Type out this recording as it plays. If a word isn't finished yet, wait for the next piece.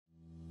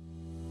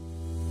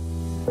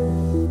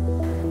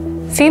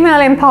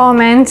Female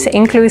empowerment,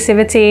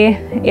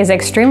 inclusivity is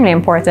extremely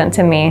important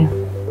to me.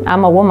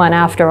 I'm a woman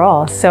after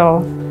all,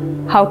 so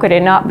how could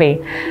it not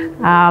be?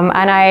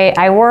 And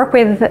I work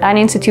with an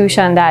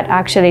institution that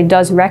actually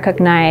does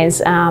recognize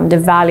the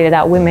value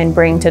that women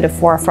bring to the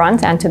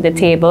forefront and to the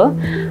table.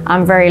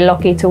 I'm very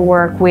lucky to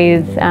work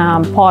with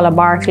Paula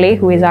Barkley,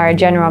 who is our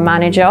general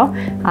manager.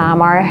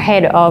 Our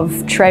head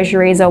of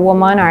treasury is a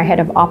woman, our head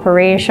of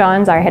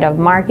operations, our head of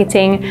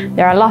marketing.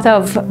 There are a lot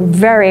of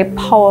very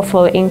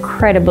powerful,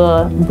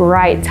 incredible,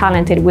 bright,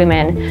 talented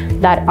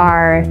women that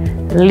are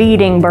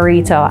leading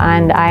Barita,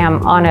 and I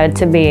am honored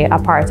to be a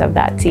part of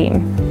that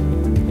team.